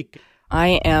last week.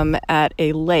 I am at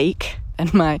a lake,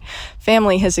 and my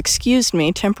family has excused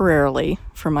me temporarily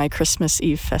for my Christmas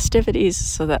Eve festivities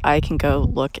so that I can go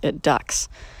look at ducks.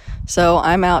 So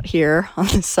I'm out here on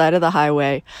the side of the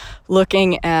highway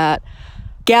looking at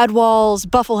gadwalls,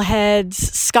 buffleheads,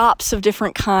 scops of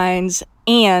different kinds,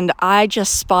 and I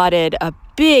just spotted a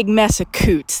big mess of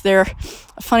coots. They're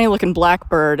a funny-looking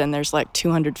blackbird, and there's like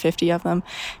 250 of them,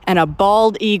 and a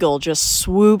bald eagle just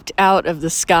swooped out of the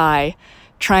sky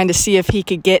trying to see if he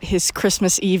could get his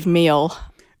Christmas Eve meal.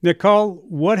 Nicole,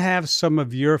 what have some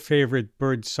of your favorite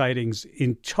bird sightings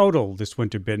in total this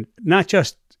winter been, not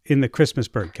just in the Christmas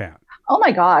bird count? Oh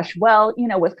my gosh. Well,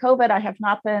 with COVID, I have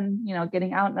not been,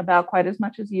 getting out and about quite as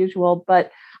much as usual,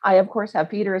 but I, of course, have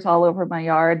feeders all over my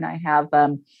yard, and I have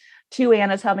 2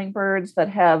 Anna's hummingbirds that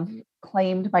have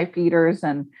claimed my feeders.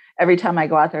 And every time I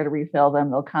go out there to refill them,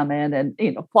 they'll come in and,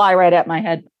 fly right at my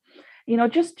head.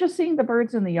 Just seeing the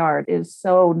birds in the yard is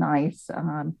so nice.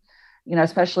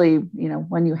 Especially,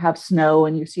 when you have snow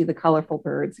and you see the colorful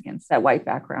birds against that white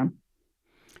background.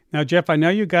 Now, Jeff, I know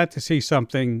you got to see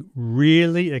something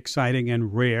really exciting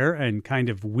and rare and kind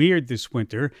of weird this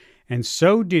winter, and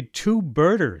so did 2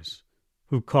 birders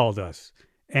who called us,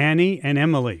 Annie and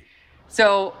Emily.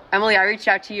 So, Emily, I reached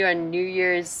out to you on New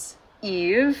Year's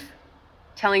Eve,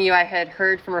 telling you I had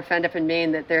heard from a friend up in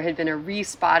Maine that there had been a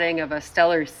respotting of a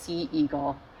stellar sea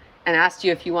eagle, and asked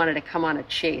you if you wanted to come on a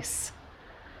chase.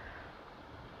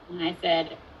 And I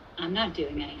said, I'm not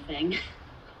doing anything.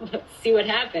 Let's see what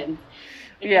happens.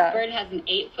 But Yeah. This bird has an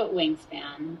 8-foot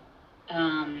wingspan,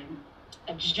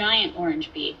 a giant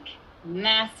orange beak,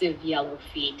 massive yellow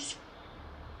feet,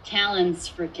 talons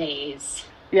for days.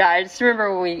 Yeah, I just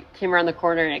remember when we came around the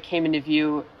corner and it came into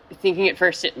view, thinking at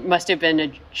first it must have been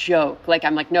a joke.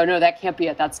 I'm like, no, that can't be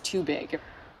it. That's too big.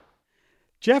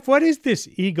 Jeff, what is this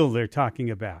eagle they're talking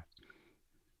about?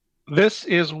 This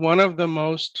is one of the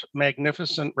most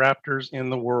magnificent raptors in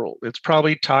the world. It's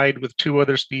probably tied with 2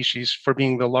 other species for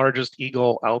being the largest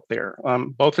eagle out there,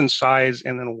 both in size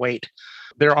and in weight.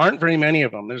 There aren't very many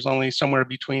of them. There's only somewhere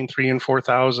between 3,000 and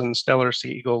 4,000 stellar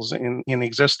sea eagles in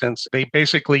existence. They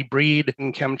basically breed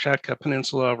in Kamchatka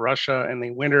Peninsula of Russia, and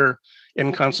they winter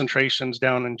in concentrations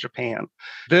down in Japan.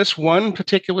 This one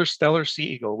particular stellar sea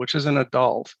eagle, which is an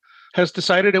adult, has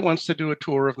decided it wants to do a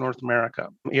tour of North America.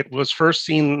 It was first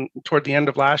seen toward the end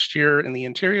of last year in the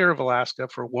interior of Alaska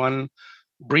for one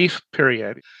brief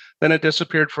period. Then it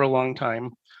disappeared for a long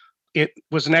time. It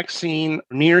was next seen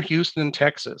near Houston,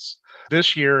 Texas.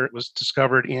 This year, it was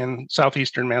discovered in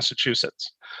southeastern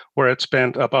Massachusetts, where it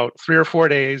spent about 3 or 4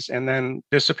 days and then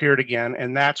disappeared again.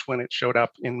 And that's when it showed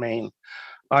up in Maine.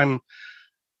 I'm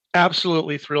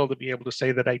absolutely thrilled to be able to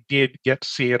say that I did get to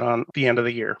see it on the end of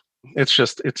the year.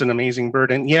 It's an amazing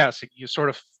bird. And yes, you sort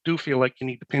of do feel like you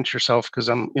need to pinch yourself because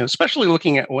especially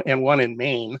looking at one in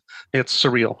Maine, it's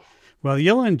surreal. Well,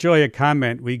 you'll enjoy a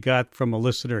comment we got from a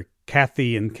listener,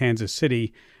 Kathy in Kansas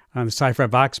City, on the Sci-Fi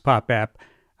Vox Pop app.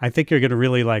 I think you're going to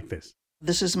really like this.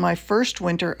 This is my first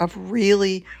winter of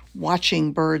really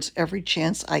watching birds every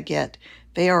chance I get.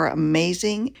 They are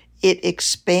amazing. It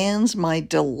expands my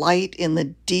delight in the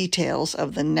details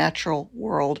of the natural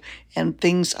world and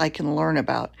things I can learn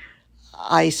about.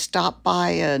 I stop by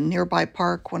a nearby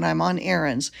park when I'm on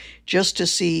errands just to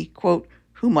see, quote,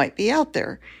 who might be out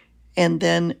there. And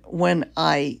then when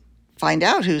I find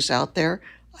out who's out there,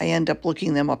 I end up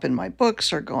looking them up in my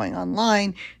books or going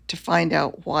online to find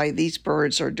out why these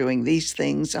birds are doing these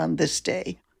things on this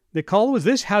day. Nicole, was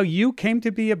this how you came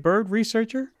to be a bird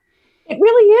researcher? It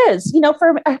really is.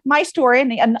 For my story,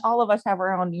 and all of us have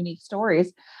our own unique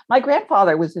stories. My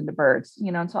grandfather was into birds,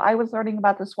 and so I was learning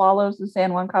about the swallows, the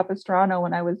San Juan Capistrano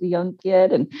when I was a young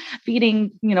kid and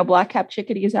feeding, black-capped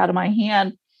chickadees out of my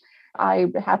hand. I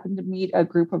happened to meet a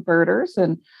group of birders,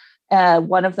 and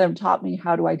one of them taught me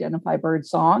how to identify bird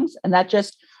songs. And that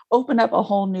just opened up a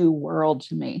whole new world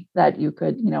to me that you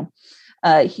could,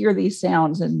 hear these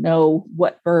sounds and know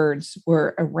what birds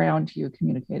were around you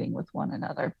communicating with one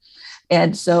another.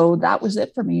 And so that was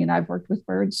it for me. And I've worked with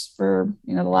birds for,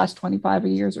 the last 25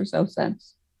 years or so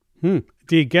since. Do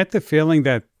you get the feeling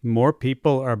that more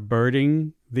people are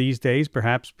birding these days,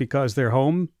 perhaps because they're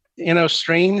home? In a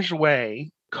strange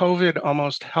way, COVID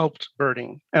almost helped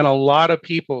birding. And a lot of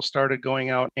people started going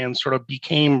out and sort of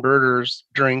became birders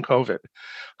during COVID.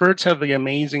 Birds have the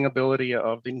amazing ability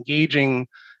of engaging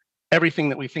everything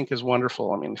that we think is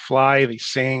wonderful. I mean, fly, they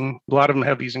sing. A lot of them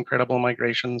have these incredible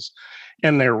migrations,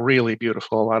 and they're really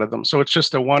beautiful, a lot of them. So it's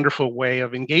just a wonderful way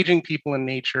of engaging people in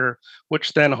nature,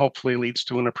 which then hopefully leads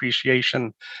to an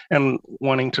appreciation and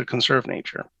wanting to conserve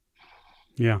nature.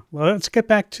 Yeah. Well, let's get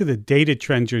back to the data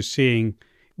trends you're seeing.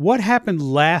 What happened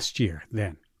last year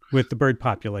then with the bird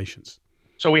populations?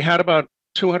 So we had about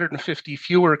 250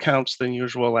 fewer counts than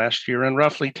usual last year and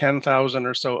roughly 10,000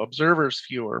 or so observers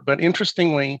fewer. But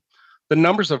interestingly, the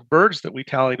numbers of birds that we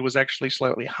tallied was actually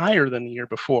slightly higher than the year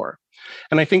before.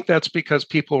 And I think that's because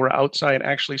people were outside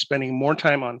actually spending more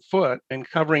time on foot and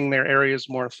covering their areas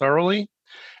more thoroughly.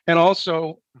 And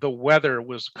also the weather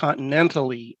was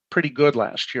continentally pretty good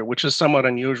last year, which is somewhat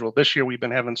unusual. This year, we've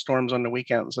been having storms on the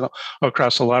weekends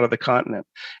across a lot of the continent.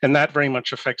 And that very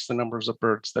much affects the numbers of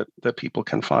birds that people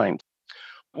can find.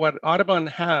 What Audubon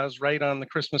has right on the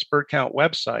Christmas Bird Count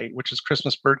website, which is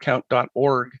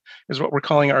christmasbirdcount.org, is what we're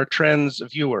calling our trends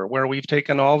viewer, where we've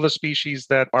taken all the species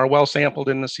that are well sampled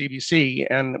in the CBC,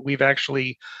 and we've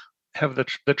actually have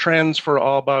the trends for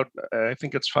all about, I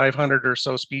think it's 500 or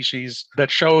so species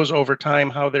that shows over time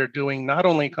how they're doing, not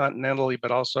only continentally,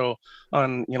 but also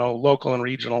on, local and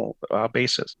regional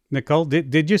basis. Nicole,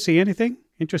 did you see anything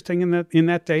interesting in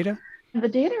that data? The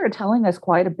data are telling us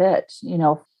quite a bit.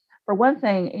 For one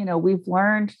thing, we've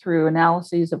learned through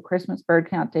analyses of Christmas bird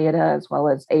count data, as well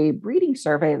as a breeding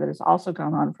survey that has also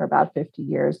gone on for about 50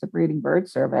 years, the Breeding Bird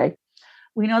Survey.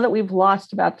 We know that we've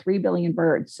lost about 3 billion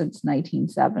birds since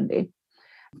 1970.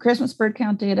 Christmas bird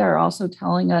count data are also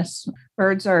telling us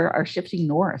birds are shifting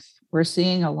north. We're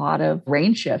seeing a lot of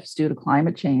range shifts due to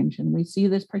climate change, and we see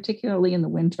this particularly in the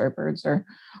winter. Birds are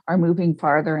moving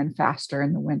farther and faster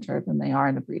in the winter than they are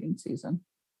in the breeding season.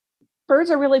 Birds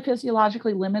are really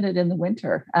physiologically limited in the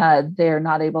winter. They're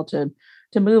not able to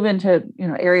move into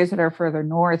areas that are further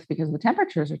north because the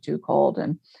temperatures are too cold.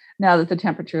 And now that the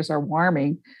temperatures are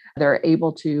warming, they're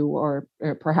able to, or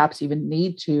perhaps even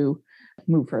need to,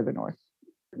 move further north.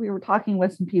 We were talking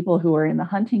with some people who are in the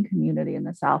hunting community in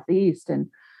the Southeast, and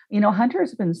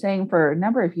hunters have been saying for a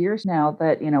number of years now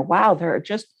that wow, there are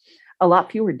just a lot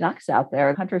fewer ducks out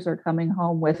there. Hunters are coming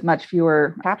home with much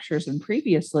fewer captures than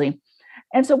previously.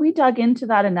 And so we dug into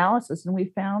that analysis, and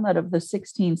we found that of the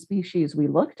 16 species we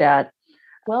looked at,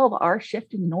 12 are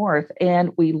shifting north,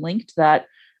 and we linked that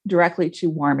directly to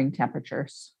warming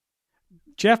temperatures.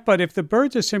 Jeff, but if the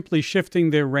birds are simply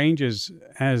shifting their ranges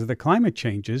as the climate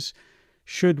changes,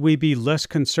 should we be less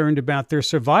concerned about their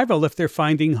survival if they're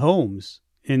finding homes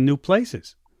in new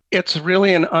places? It's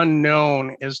really an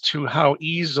unknown as to how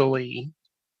easily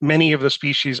many of the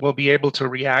species will be able to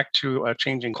react to a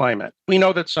changing climate. We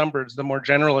know that some birds, the more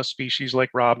generalist species like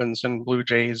robins and blue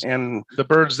jays, and the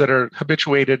birds that are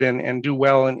habituated and do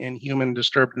well in human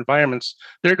disturbed environments,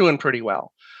 they're doing pretty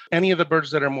well. Any of the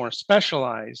birds that are more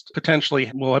specialized potentially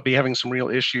will be having some real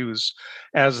issues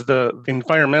as the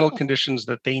environmental conditions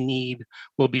that they need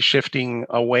will be shifting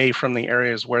away from the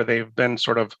areas where they've been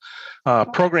sort of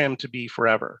programmed to be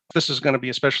forever. This is going to be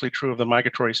especially true of the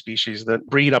migratory species that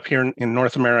breed up here in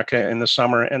North America in the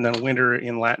summer and then winter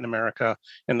in Latin America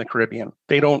and the Caribbean.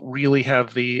 They don't really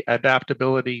have the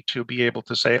adaptability to be able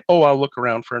to say, oh, I'll look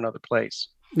around for another place.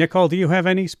 Nicole, do you have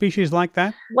any species like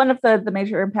that? One of the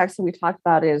major impacts that we talked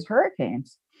about is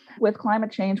hurricanes. With climate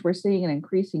change, we're seeing an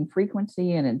increasing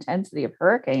frequency and intensity of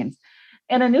hurricanes.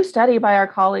 And a new study by our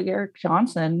colleague Eric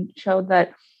Johnson showed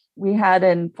that we had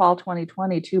in fall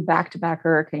 2020 two back-to-back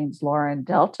hurricanes, Laura and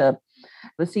Delta.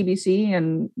 The CBC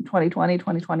in 2020,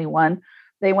 2021,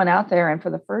 they went out there and for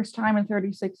the first time in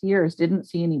 36 years didn't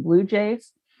see any blue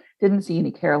jays, didn't see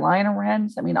any Carolina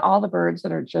wrens. I mean, all the birds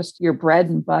that are just your bread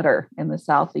and butter in the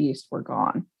Southeast were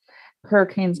gone.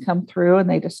 Hurricanes come through and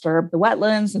they disturb the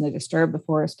wetlands and they disturb the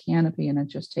forest canopy, and it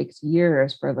just takes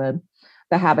years for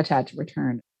the habitat to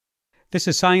return. This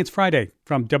is Science Friday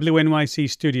from WNYC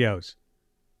Studios.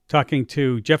 Talking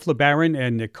to Jeff LeBaron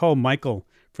and Nicole Michael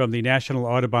from the National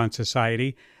Audubon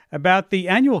Society about the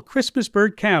annual Christmas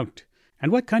bird count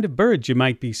and what kind of birds you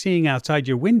might be seeing outside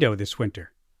your window this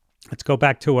winter. Let's go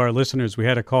back to our listeners. We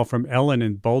had a call from Ellen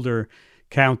in Boulder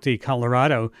County,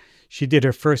 Colorado. She did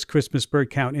her first Christmas bird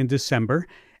count in December,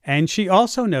 and she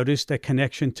also noticed a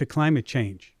connection to climate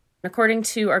change. According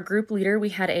to our group leader, we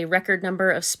had a record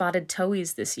number of spotted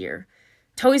towhees this year.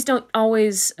 Towhees don't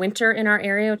always winter in our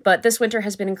area, but this winter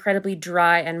has been incredibly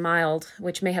dry and mild,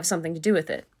 which may have something to do with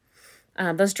it.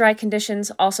 Those dry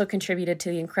conditions also contributed to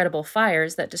the incredible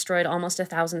fires that destroyed almost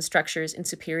 1,000 structures in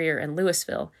Superior and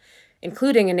Louisville,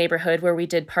 including a neighborhood where we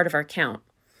did part of our count.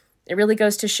 It really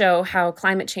goes to show how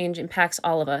climate change impacts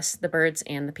all of us, the birds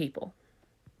and the people.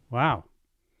 Wow.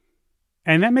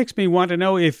 And that makes me want to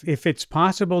know if it's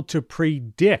possible to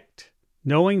predict,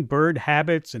 knowing bird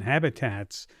habits and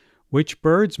habitats, which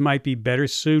birds might be better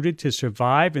suited to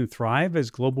survive and thrive as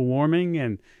global warming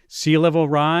and sea level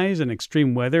rise and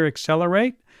extreme weather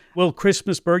accelerate? Will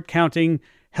Christmas bird counting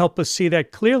help us see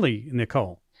that clearly,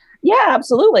 Nicole? Yeah,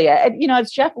 absolutely.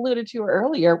 As Jeff alluded to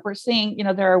earlier, we're seeing,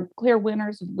 there are clear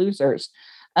winners and losers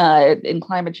in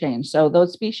climate change. So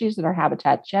those species that are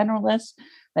habitat generalists,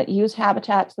 that use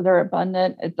habitats that are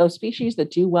abundant, those species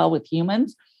that do well with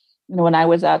humans. When I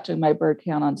was out doing my bird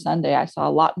count on Sunday, I saw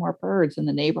a lot more birds in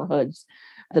the neighborhoods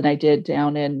than I did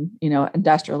down in,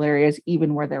 industrial areas,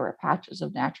 even where there were patches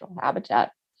of natural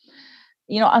habitat.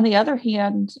 On the other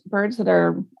hand, birds that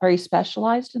are very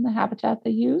specialized in the habitat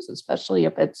they use, especially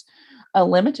if it's a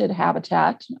limited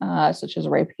habitat, such as a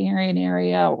riparian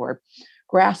area or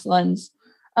grasslands,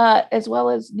 as well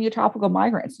as neotropical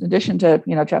migrants. In addition to,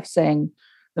 Jeff saying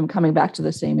them coming back to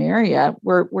the same area,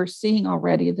 we're seeing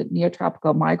already that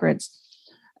neotropical migrants,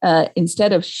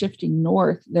 instead of shifting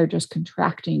north, they're just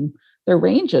contracting their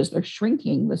ranges. They're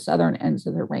shrinking the southern ends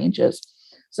of their ranges.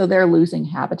 So they're losing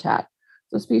habitat.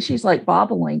 So species like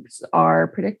bobolinks are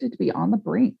predicted to be on the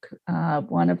brink,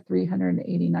 one of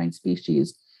 389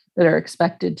 species that are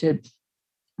expected to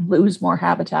lose more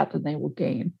habitat than they will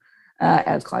gain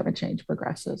as climate change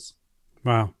progresses.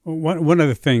 Wow. One of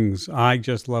the things I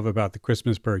just love about the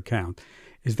Christmas bird count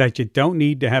is that you don't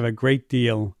need to have a great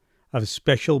deal of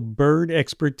special bird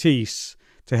expertise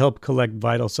to help collect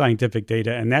vital scientific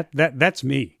data. And that's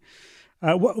me.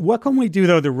 What can we do,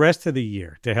 though, the rest of the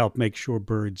year to help make sure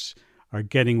birds are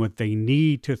getting what they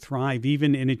need to thrive,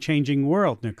 even in a changing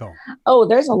world, Nicole? Oh,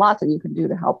 there's a lot that you can do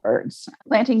to help birds.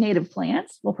 Planting native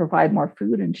plants will provide more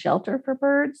food and shelter for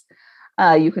birds.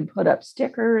 You can put up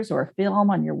stickers or film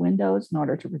on your windows in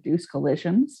order to reduce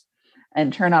collisions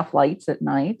and turn off lights at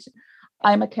night.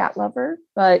 I'm a cat lover,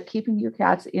 but keeping your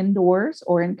cats indoors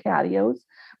or in catios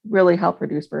really help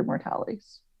reduce bird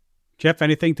mortalities. Jeff,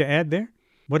 anything to add there?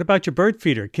 What about your bird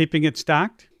feeder? Keeping it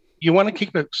stocked? You want to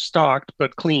keep it stocked,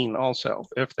 but clean also.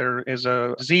 If there is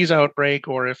a disease outbreak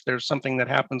or if there's something that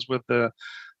happens with the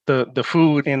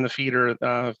food in the feeder,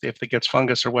 if it gets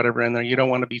fungus or whatever in there, you don't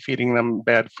want to be feeding them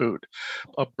bad food.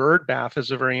 A bird bath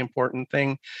is a very important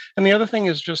thing. And the other thing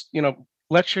is just,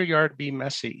 let your yard be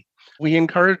messy. We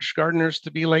encourage gardeners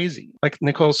to be lazy. Like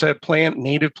Nicole said, plant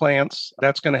native plants.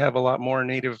 That's going to have a lot more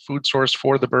native food source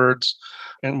for the birds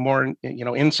and more,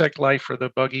 insect life for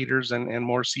the bug eaters and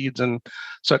more seeds and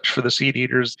such for the seed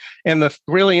eaters. And the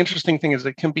really interesting thing is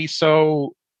it can be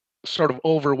so sort of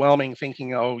overwhelming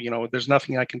thinking, there's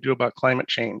nothing I can do about climate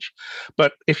change.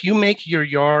 But if you make your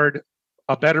yard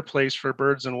a better place for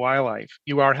birds and wildlife,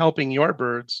 you are helping your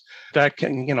birds. That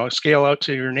can, scale out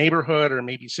to your neighborhood or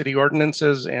maybe city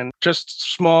ordinances, and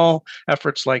just small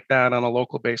efforts like that on a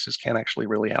local basis can actually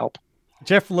really help.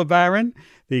 Jeff LeBaron,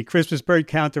 the Christmas Bird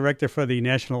Count Director for the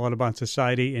National Audubon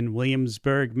Society in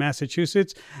Williamsburg,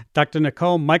 Massachusetts. Dr.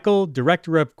 Nicole Michael,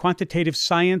 Director of Quantitative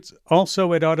Science,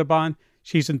 also at Audubon.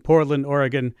 She's in Portland,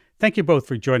 Oregon. Thank you both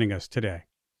for joining us today.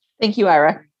 Thank you,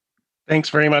 Ira. Thanks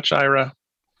very much, Ira.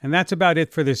 And that's about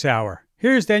it for this hour.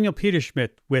 Here's Daniel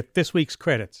Peterschmidt with this week's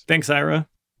credits. Thanks, Ira.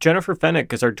 Jennifer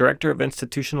Fennick is our Director of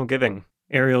Institutional Giving.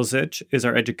 Ariel Zich is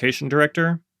our Education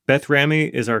Director. Beth Ramy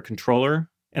is our Controller.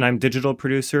 And I'm digital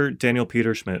producer Daniel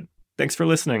Peterschmidt. Thanks for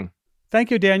listening. Thank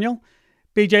you, Daniel.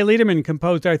 BJ Liederman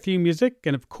composed our theme music.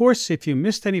 And of course, if you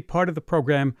missed any part of the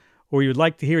program or you'd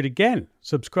like to hear it again,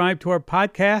 subscribe to our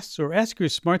podcasts or ask your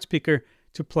smart speaker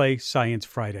to play Science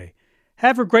Friday.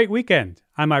 Have a great weekend.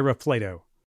 I'm Ira Flato.